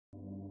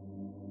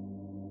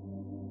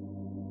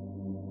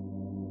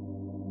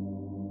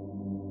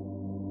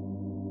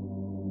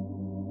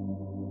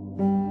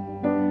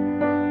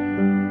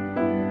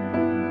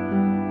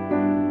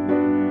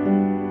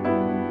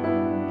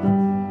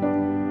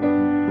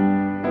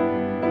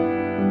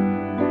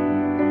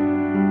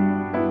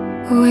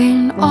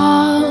When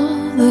all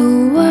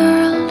the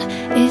world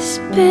is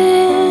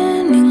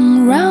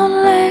spinning round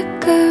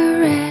like a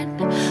red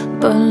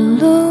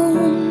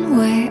balloon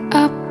way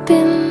up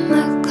in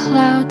the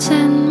clouds,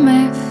 and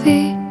my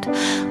feet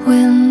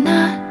will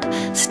not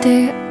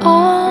stay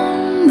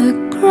on the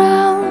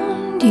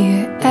ground,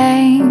 you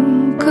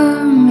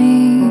anchor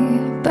me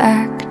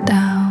back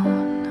down.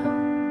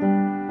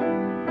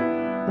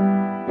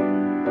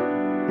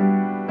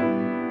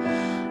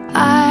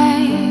 I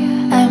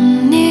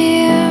am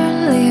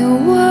nearly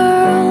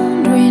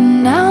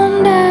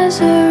world-renowned as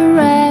a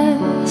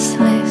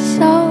restless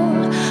soul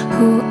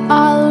who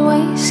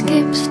always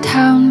skips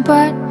town,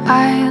 but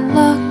I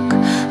look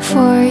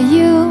for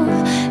you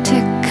to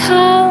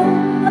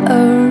come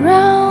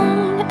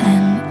around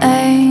and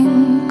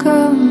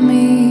anchor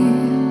me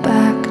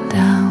back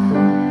down.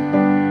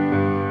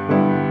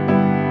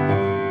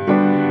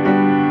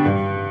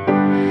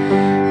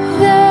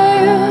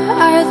 There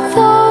are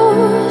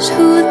those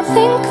who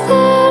think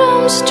that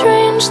I'm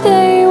strange.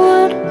 They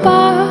would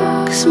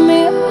box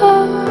me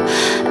up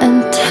and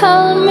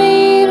tell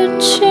me to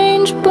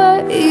change,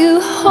 but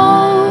you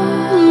hold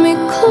me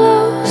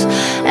close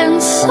and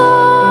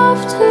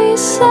softly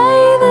say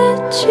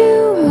that you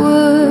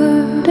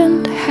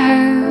wouldn't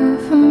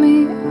have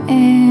me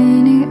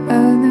any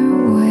other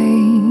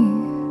way.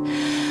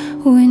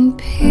 When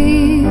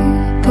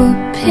people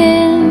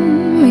pin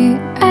me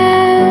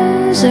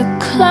as a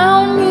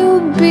clown, you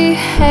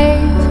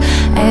behave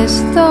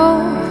as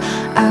though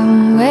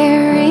I'm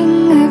wearing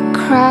a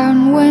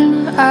crown.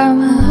 When I'm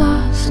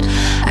lost,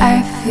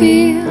 I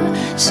feel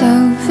so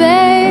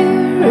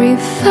very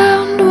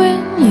found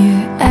when you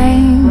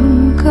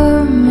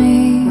anchor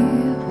me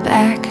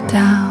back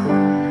down.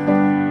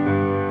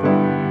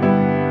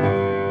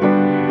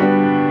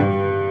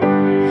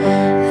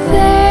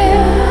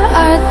 There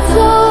are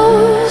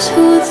those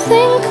who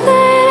think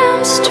that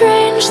I'm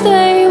strange.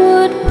 They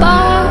would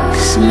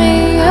box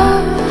me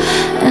up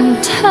and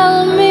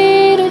tell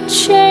me to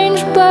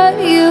change, but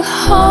you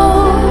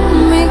hold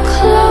me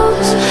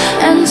close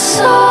and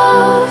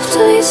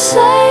softly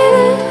say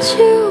that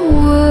you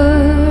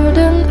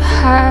wouldn't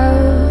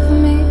have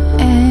me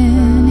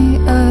any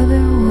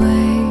other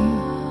way.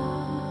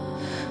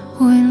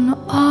 When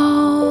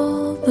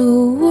all the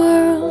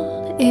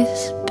world is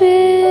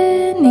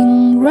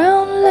spinning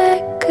round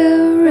like a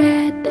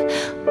red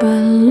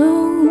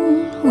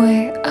balloon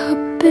way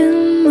up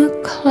in the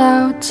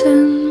clouds,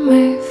 and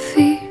my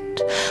feet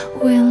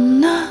will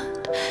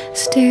not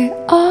stay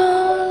on